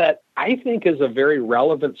something that I think is a very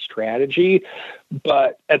relevant strategy,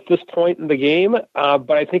 but at this point in the game,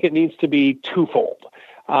 but I think it needs to be twofold.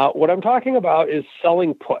 What I'm talking about is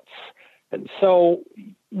selling puts. And so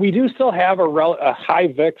we do still have a high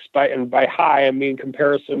VIX, by high, I mean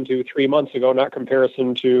comparison to 3 months ago, not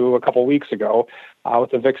comparison to a couple weeks ago,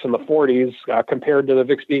 with the VIX in the 40s, compared to the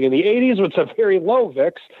VIX being in the 80s, which is a very low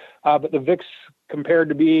VIX, but the VIX compared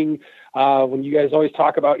to being, when you guys always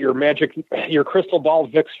talk about your crystal ball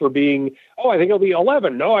VIX for being, I think it'll be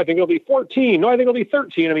 11. No, I think it'll be 14. No, I think it'll be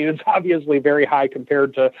 13. I mean, it's obviously very high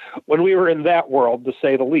compared to when we were in that world, to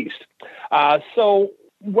say the least. So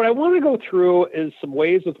what I want to go through is some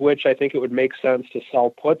ways with which I think it would make sense to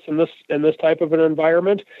sell puts in this type of an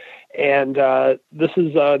environment. And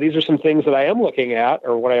these are some things that I am looking at,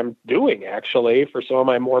 or what I am doing actually, for some of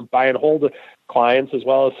my more buy and hold clients, as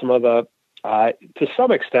well as some of the, to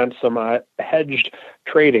some extent, some hedged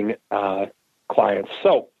trading clients.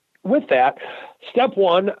 So with that, step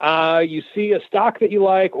one, you see a stock that you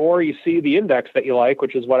like, or you see the index that you like,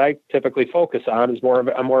 which is what I typically focus on.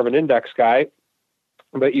 I'm more of an index guy.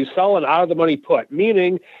 But you sell an out-of-the-money put,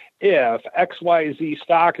 meaning if XYZ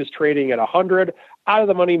stock is trading at 100, out of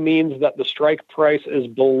the money means that the strike price is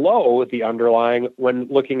below the underlying when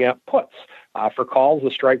looking at puts. For calls,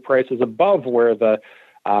 the strike price is above where the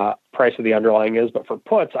price of the underlying is, but for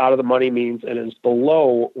puts, out of the money means it is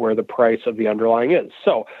below where the price of the underlying is.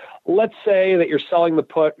 So let's say that you're selling the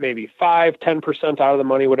put maybe 5, 10% out of the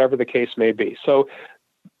money, whatever the case may be. So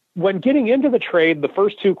when getting into the trade, the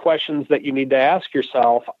first two questions that you need to ask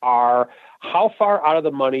yourself are, how far out of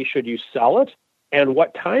the money should you sell it, and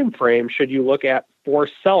what time frame should you look at for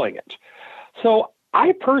selling it? So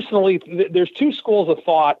I personally, there's two schools of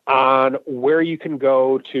thought on where you can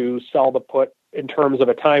go to sell the put in terms of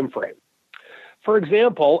a time frame. For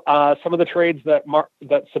example, some of the trades that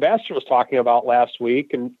Sebastian was talking about last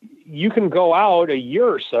week, and you can go out a year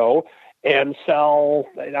or so and sell,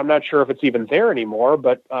 I'm not sure if it's even there anymore,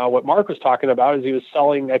 but what Mark was talking about is he was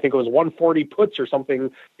selling, I think it was 140 puts or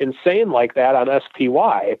something insane like that on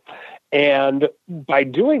SPY. And by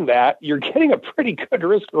doing that, you're getting a pretty good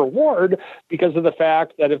risk reward, because of the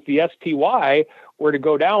fact that if the SPY were to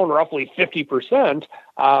go down roughly 50%,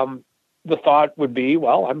 the thought would be,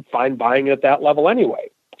 well, I'm fine buying it at that level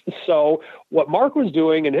anyway. So what Mark was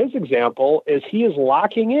doing in his example is he is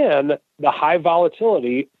locking in the high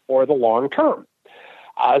volatility for the long term.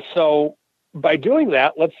 So by doing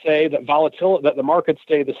that, let's say that the markets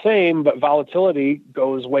stay the same, but volatility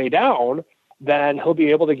goes way down, then he'll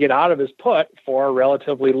be able to get out of his put for a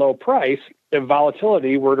relatively low price if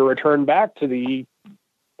volatility were to return back to the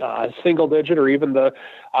single digit, or even the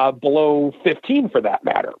below 15 for that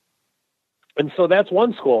matter. And so that's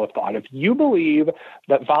one school of thought. If you believe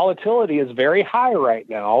that volatility is very high right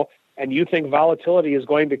now, and you think volatility is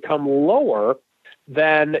going to come lower,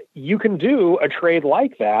 then you can do a trade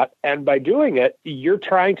like that. And by doing it, you're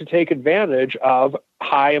trying to take advantage of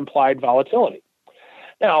high implied volatility.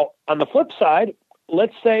 Now, on the flip side,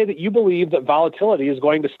 let's say that you believe that volatility is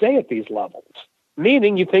going to stay at these levels,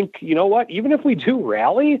 meaning you think, you know what, even if we do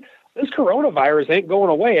rally, this coronavirus ain't going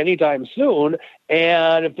away anytime soon.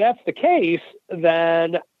 And if that's the case,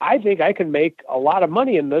 then I think I can make a lot of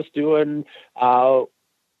money in this doing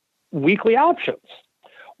weekly options.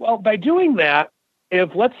 Well, by doing that,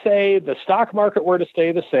 if let's say the stock market were to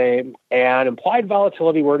stay the same and implied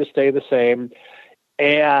volatility were to stay the same,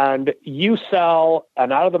 and you sell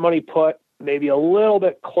an out-of-the-money put maybe a little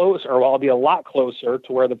bit closer, or I'll be a lot closer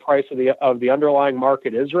to where the price of the underlying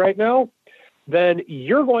market is right now, then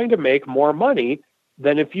you're going to make more money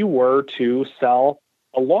than if you were to sell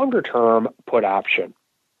a longer-term put option.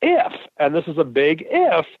 If, and this is a big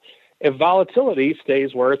if volatility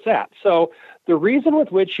stays where it's at. So the reason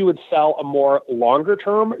with which you would sell a more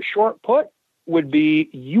longer-term short put would be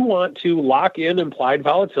you want to lock in implied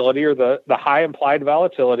volatility, or the high implied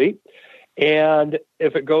volatility. And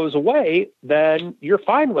if it goes away, then you're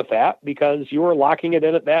fine with that because you are locking it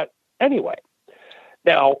in at that anyway.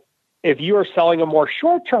 Now, if you are selling a more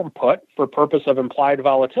short-term put for purpose of implied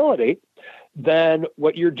volatility, then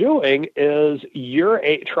what you're doing is you're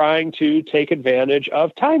trying to take advantage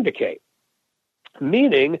of time decay,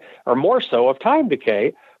 meaning, or more so of time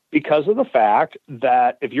decay, because of the fact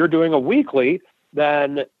that if you're doing a weekly,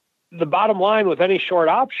 then the bottom line with any short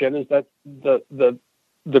option is that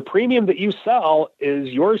the premium that you sell is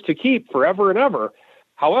yours to keep forever and ever.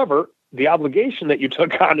 However, the obligation that you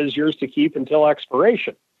took on is yours to keep until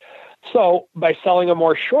expiration. So by selling a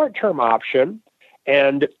more short-term option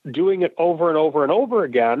and doing it over and over and over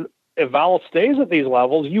again, if vol stays at these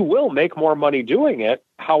levels, you will make more money doing it.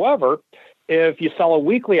 However, if you sell a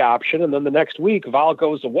weekly option and then the next week vol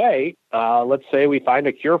goes away, let's say we find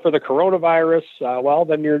a cure for the coronavirus, well,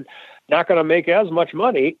 then you're not going to make as much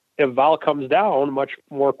money if vol comes down much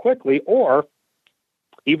more quickly, or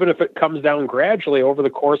even if it comes down gradually over the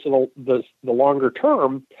course of the longer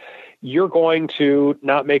term, you're going to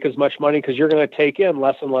not make as much money because you're going to take in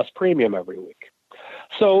less and less premium every week.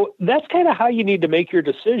 So that's kind of how you need to make your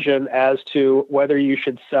decision as to whether you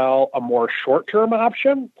should sell a more short-term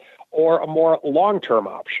option or a more long-term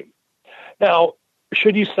option. Now,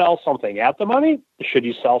 should you sell something at the money? Should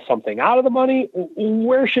you sell something out of the money?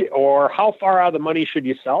 Or how far out of the money should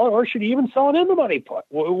you sell it? Or should you even sell it in the money put?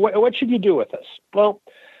 What should you do with this? Well,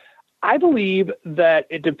 I believe that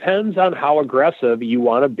it depends on how aggressive you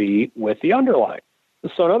want to be with the underlying.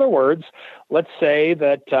 So in other words, let's say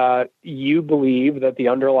that you believe that the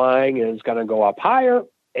underlying is going to go up higher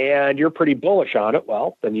and you're pretty bullish on it.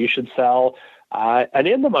 Well, then you should sell an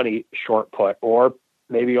in-the-money short put, or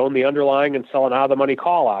maybe own the underlying and sell an out-of-the-money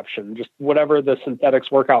call option, just whatever the synthetics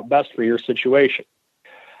work out best for your situation.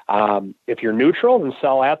 If you're neutral, then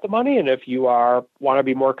sell at the money. And if you want to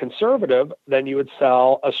be more conservative, then you would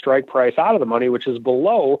sell a strike price out of the money, which is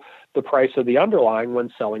below the price of the underlying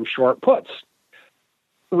when selling short puts.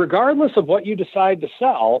 Regardless of what you decide to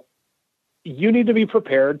sell, you need to be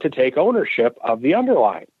prepared to take ownership of the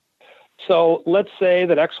underlying. So let's say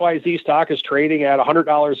that XYZ stock is trading at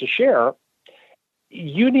 $100 a share.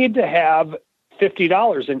 You need to have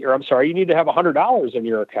 $50 you need to have $100 in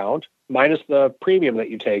your account minus the premium that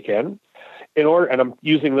you take in order, and I'm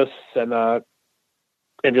using this in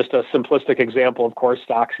just a simplistic example. Of course,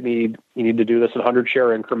 stocks you need to do this in 100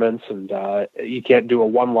 share increments, and you can't do a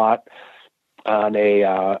one lot on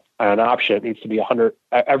an option. It needs to be 100.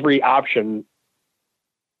 Every option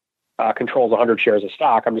controls 100 shares of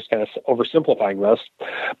stock. I'm just kind of oversimplifying this,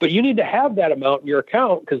 but you need to have that amount in your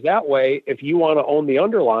account, because that way, if you want to own the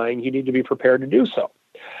underlying, you need to be prepared to do so.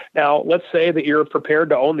 Now, let's say that you're prepared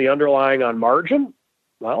to own the underlying on margin.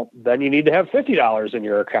 Well, then you need to have $50 in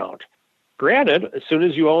your account. Granted, as soon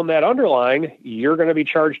as you own that underlying, you're going to be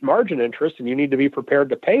charged margin interest, and you need to be prepared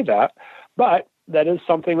to pay that, but that is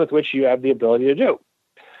something with which you have the ability to do.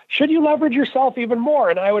 Should you leverage yourself even more?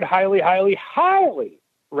 And I would highly, highly, highly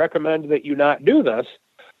recommend that you not do this,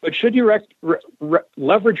 but should you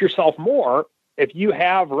leverage yourself more, if you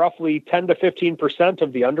have roughly 10 to 15%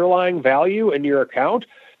 of the underlying value in your account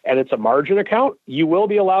and it's a margin account, you will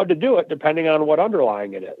be allowed to do it depending on what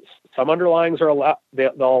underlying it is. Some underlyings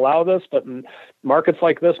they'll allow this, but in markets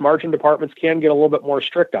like this, margin departments can get a little bit more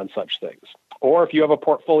strict on such things. Or if you have a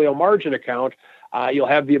portfolio margin account, you'll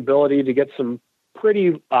have the ability to get some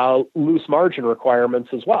pretty loose margin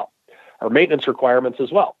requirements as well, or maintenance requirements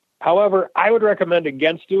as well. However, I would recommend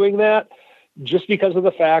against doing that, just because of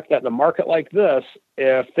the fact that in a market like this,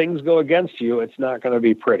 if things go against you, it's not going to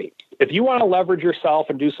be pretty. If you want to leverage yourself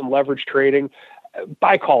and do some leverage trading,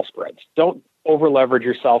 buy call spreads. Don't over leverage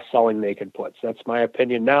yourself selling naked puts. That's my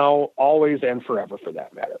opinion now, always, and forever for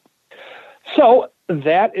that matter. So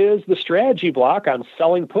that is the strategy block on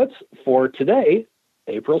selling puts for today,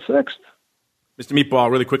 April 6th. Mr. Meatball,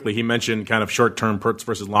 really quickly, he mentioned kind of short-term puts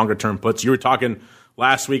versus longer-term puts. You were talking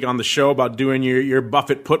last week on the show about doing your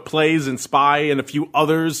Buffett put plays and SPY and a few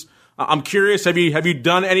others. I'm curious, have you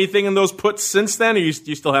done anything in those puts since then, or do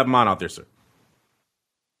you still have them on out there, sir?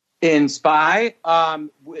 In SPY,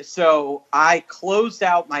 so I closed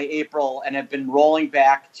out my April and have been rolling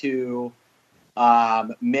back to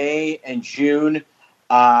May and June.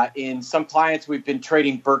 In some clients, we've been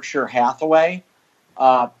trading Berkshire Hathaway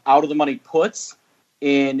out of the money puts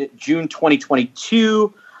in June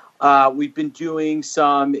 2022. We've been doing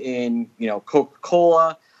some in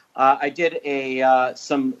Coca-Cola. I did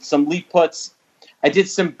some leap puts. I did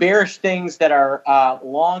some bearish things that are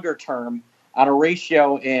longer term on a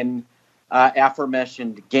ratio in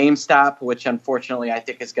aforementioned GameStop, which unfortunately I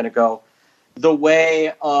think is going to go the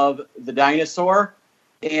way of the dinosaur.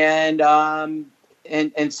 And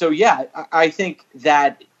so, yeah, I think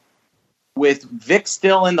that with VIX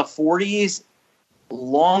still in the 40s,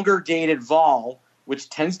 longer dated vol, which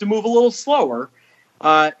tends to move a little slower,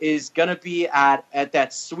 is going to be at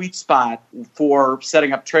that sweet spot for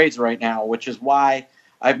setting up trades right now, which is why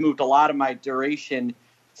I've moved a lot of my duration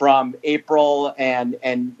from April and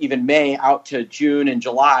even May out to June and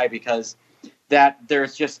July, because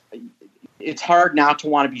it's hard not to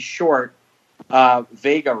want to be short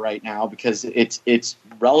Vega right now because it's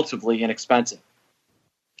relatively inexpensive.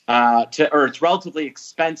 It's relatively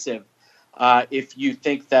expensive if you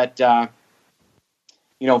think that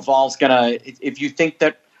vol's gonna. If you think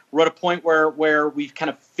that we're at a point where we've kind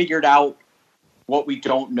of figured out what we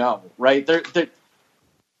don't know, right?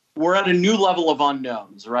 We're at a new level of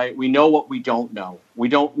unknowns, right? We know what we don't know. We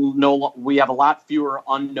don't know. We have a lot fewer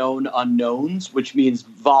unknown unknowns, which means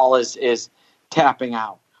vol is tapping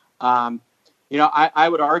out. I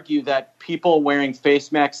would argue that people wearing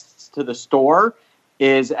face masks to the store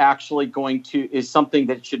is actually is something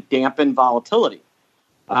that should dampen volatility.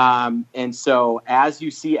 And so as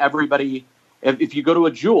you see everybody, if you go to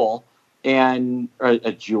a Jewel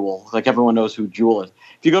a Jewel, like everyone knows who Jewel is.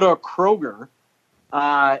 If you go to a Kroger,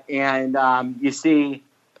 and you see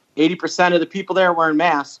 80% of the people there wearing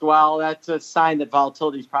masks, well, that's a sign that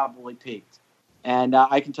volatility's probably peaked. And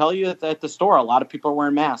I can tell you that at the store, a lot of people are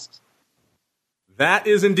wearing masks. That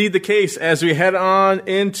is indeed the case. As we head on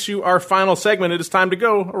into our final segment, it is time to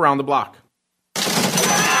go around the block.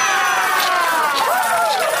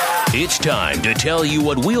 It's time to tell you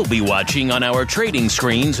what we'll be watching on our trading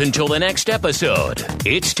screens until the next episode.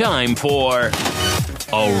 It's time for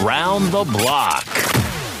Around the Block.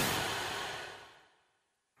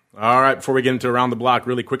 All right, before we get into Around the Block,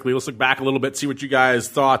 really quickly, let's look back a little bit, see what you guys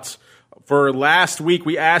thought. For last week,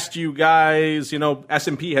 we asked you guys,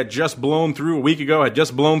 S&P had just blown through, a week ago, had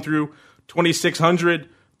just blown through 2,600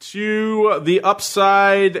 to the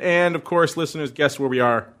upside. And, of course, listeners, guess where we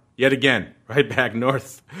are yet again, right back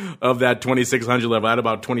north of that 2,600 level at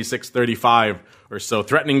about 2,635 or so,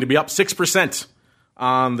 threatening to be up 6%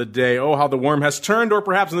 on the day. Oh, how the worm has turned, or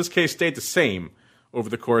perhaps in this case stayed the same over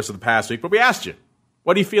the course of the past week. But we asked you,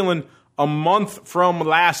 what are you feeling a month from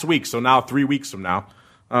last week? So now 3 weeks from now.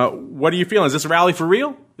 What are you feeling? Is this a rally for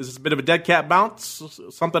real? Is this a bit of a dead cat bounce?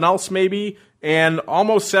 Something else maybe? And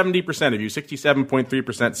almost 70% of you,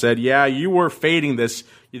 67.3% said, yeah, you were fading this.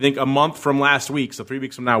 You think a month from last week, so 3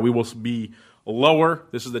 weeks from now, we will be lower.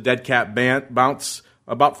 This is the dead cat bounce.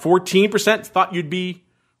 About 14% thought you'd be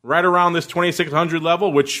right around this 2,600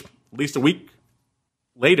 level, which at least a week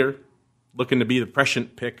later, looking to be the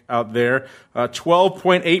prescient pick out there.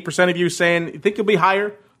 12.8% of you saying you think you'll be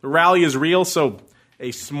higher. The rally is real, so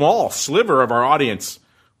a small sliver of our audience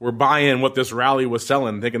were buying what this rally was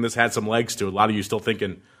selling, thinking this had some legs to it. A lot of you still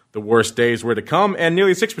thinking the worst days were to come, and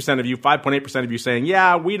nearly 6% of you, 5.8% of you saying,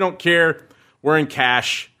 yeah, we don't care. We're in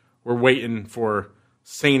cash. We're waiting for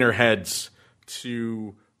saner heads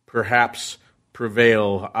to perhaps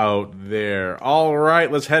prevail out there. All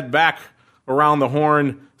right, let's head back around the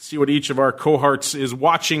horn, see what each of our cohorts is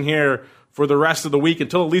watching here for the rest of the week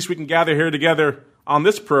until at least we can gather here together on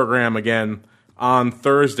this program again on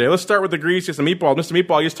Thursday. Let's start with the greasiest, the Meatball. Mr.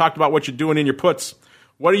 Meatball, you just talked about what you're doing in your puts.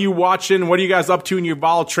 What are you watching? What are you guys up to in your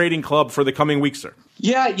vol trading club for the coming week, sir?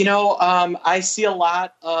 Yeah, I see a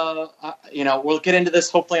lot. We'll get into this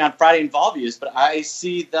hopefully on Friday in vol views, but I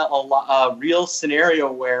see a real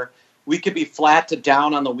scenario where we could be flat to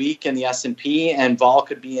down on the week in the S&P, and vol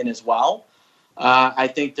could be in as well. I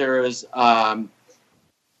think there is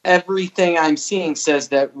everything I'm seeing says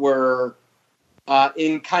that we're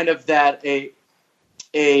in kind of that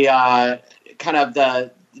a kind of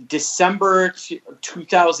the December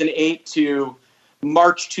 2008 to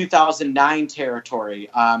March 2009 territory.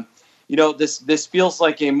 This feels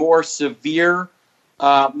like a more severe,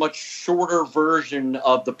 much shorter version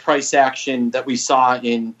of the price action that we saw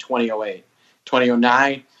in 2008,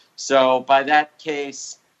 2009. So by that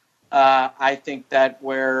case, I think that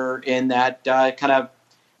we're in that kind of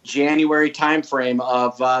January timeframe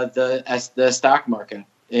of the stock market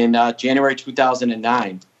in January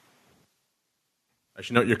 2009. I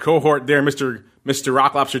should note your cohort there, Mr.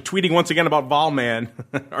 Rock Lobster, tweeting once again about Volman,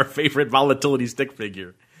 our favorite volatility stick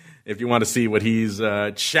figure. If you want to see what he's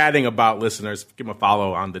chatting about, listeners, give him a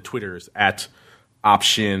follow on the Twitters at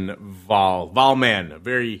Option Vol. Volman,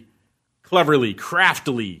 very cleverly,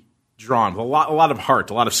 craftily drawn, with a lot of heart,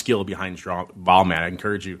 a lot of skill behind Volman. I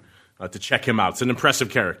encourage you to check him out. It's an impressive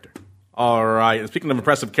character. All right, and speaking of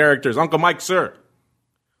impressive characters, Uncle Mike, sir,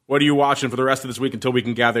 what are you watching for the rest of this week until we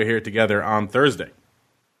can gather here together on Thursday?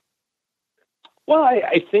 Well,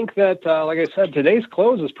 I think that, like I said, today's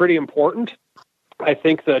close is pretty important. I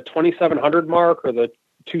think the 2,700 mark or the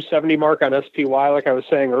 270 mark on SPY, like I was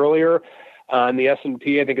saying earlier, on the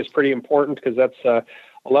S&P, I think is pretty important because that's a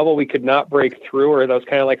level we could not break through, or that was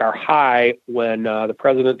kind of like our high when the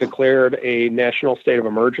president declared a national state of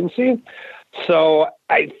emergency. So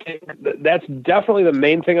I think that's definitely the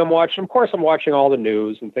main thing I'm watching. Of course, I'm watching all the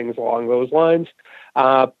news and things along those lines,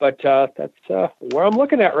 but that's where I'm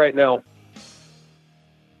looking at right now.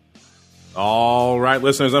 All right,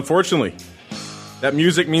 listeners, unfortunately, that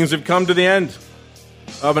music means we've come to the end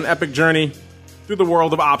of an epic journey through the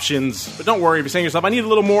world of options. But don't worry, if you're saying to yourself, I need a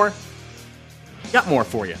little more, got more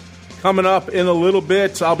for you. Coming up in a little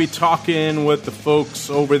bit, I'll be talking with the folks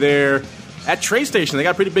over there at TradeStation. They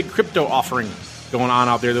got a pretty big crypto offering going on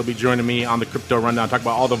out there. They'll be joining me on the Crypto Rundown, talk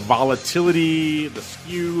about all the volatility, the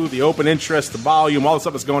skew, the open interest, the volume, all the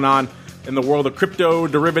stuff that's going on in the world of crypto,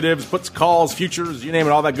 derivatives, puts, calls, futures, you name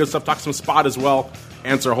it, all that good stuff. Talk some spot as well.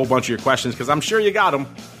 Answer a whole bunch of your questions because I'm sure you got them.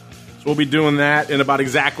 So we'll be doing that in about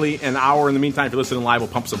exactly an hour. In the meantime, if you're listening live, we'll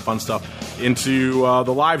pump some fun stuff into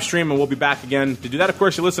the live stream, and we'll be back again. To do that, of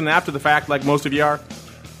course, you listen after the fact like most of you are.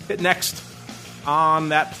 Hit next on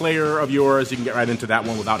that player of yours. You can get right into that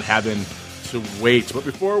one without having to wait. But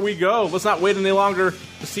before we go, let's not wait any longer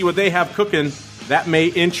to see what they have cooking. That may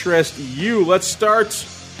interest you. Let's start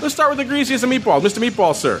with the greasiest of meatballs. Mr.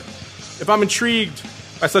 Meatball, sir, if I'm intrigued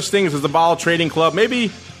by such things as the Vol Trading Club,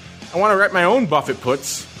 maybe I want to write my own Buffett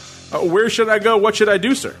puts. Where should I go? What should I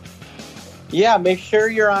do, sir? Yeah, make sure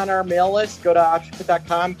you're on our mail list. Go to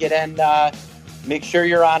optionpit.com, get in, make sure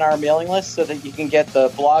you're on our mailing list so that you can get the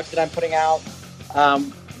blogs that I'm putting out. A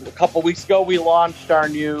couple weeks ago, we launched our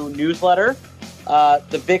new newsletter,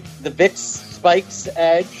 the VVIX Spikes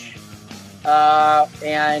Edge,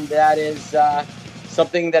 and that is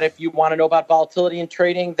something that if you want to know about volatility in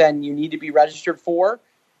trading, then you need to be registered for.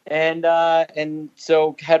 And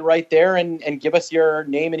so head right there and give us your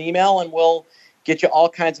name and email, and we'll get you all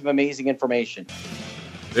kinds of amazing information.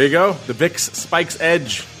 There you go. The VIX Spikes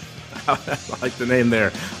Edge. I like the name there.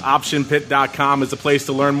 Optionpit.com is the place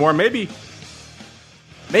to learn more. Maybe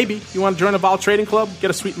you want to join a Vol Trading Club, get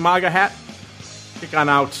a sweet MAGA hat, kick on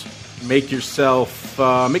out, make yourself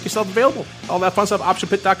available. All that fun stuff.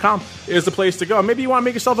 Optionpit.com is the place to go. Maybe you want to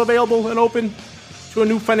make yourself available and open to a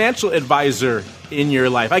new financial advisor in your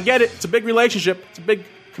life. I get it. It's a big relationship. It's a big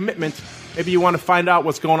commitment. Maybe you want to find out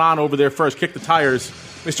what's going on over there first. Kick the tires.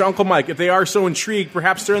 Mr. Uncle Mike, if they are so intrigued,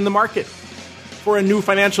 perhaps they're in the market for a new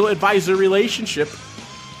financial advisor relationship.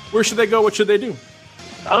 Where should they go? What should they do?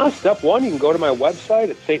 Step one, you can go to my website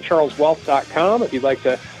at stcharleswealth.com if you'd like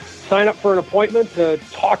to sign up for an appointment to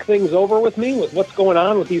talk things over with me with what's going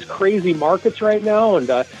on with these crazy markets right now and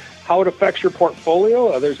how it affects your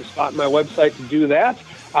portfolio. There's a spot on my website to do that.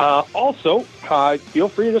 Also, feel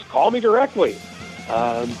free to just call me directly.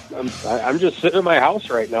 I'm just sitting in my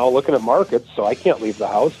house right now looking at markets, so I can't leave the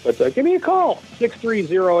house. But give me a call,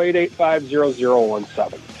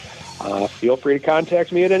 630-885-0017. Feel free to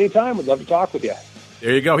contact me at any time. We'd love to talk with you.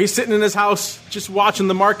 There you go. He's sitting in his house just watching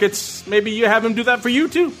the markets. Maybe you have him do that for you,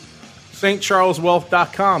 too.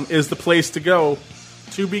 stcharleswealth.com is the place to go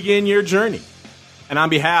to begin your journey. And on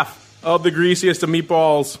behalf of the greasiest of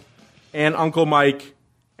meatballs and Uncle Mike,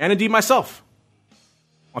 and indeed myself, I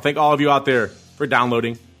want to thank all of you out there for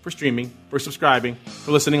downloading, for streaming, for subscribing, for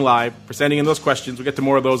listening live, for sending in those questions. We'll get to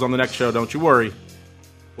more of those on the next show, don't you worry.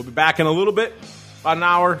 We'll be back in a little bit, about an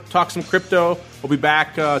hour, talk some crypto. We'll be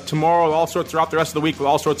back tomorrow, throughout the rest of the week with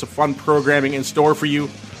all sorts of fun programming in store for you,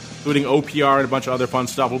 including OPR and a bunch of other fun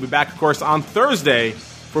stuff. We'll be back, of course, on Thursday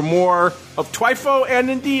for more of TWIFO and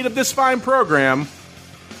indeed of this fine program,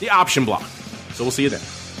 the Option Block. So So we'll see you then.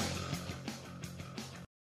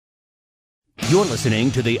 You're listening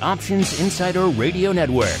to the Options Insider Radio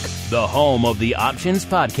Network, the home of the Options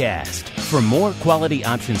Podcast. For more quality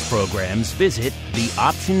options programs, visit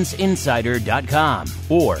theoptionsinsider.com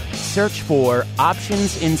or search for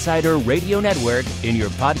Options Insider Radio Network in your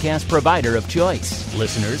podcast provider of choice.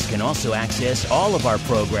 Listeners can also access all of our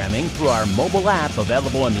programming through our mobile app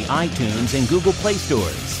available in the iTunes and Google Play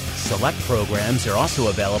stores. Select programs are also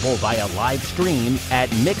available via live stream at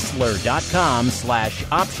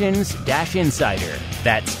mixlr.com/options-insider.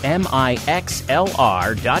 That's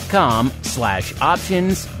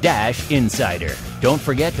mixlr.com/options-insider. Don't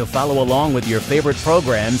forget to follow along with your favorite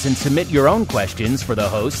programs and submit your own questions for the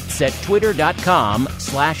hosts at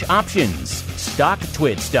twitter.com/options,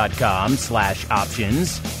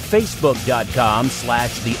 stocktwits.com/options,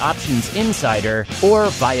 facebook.com/theoptionsinsider, or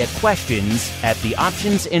via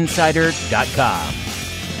questions@theoptionsinsider.com.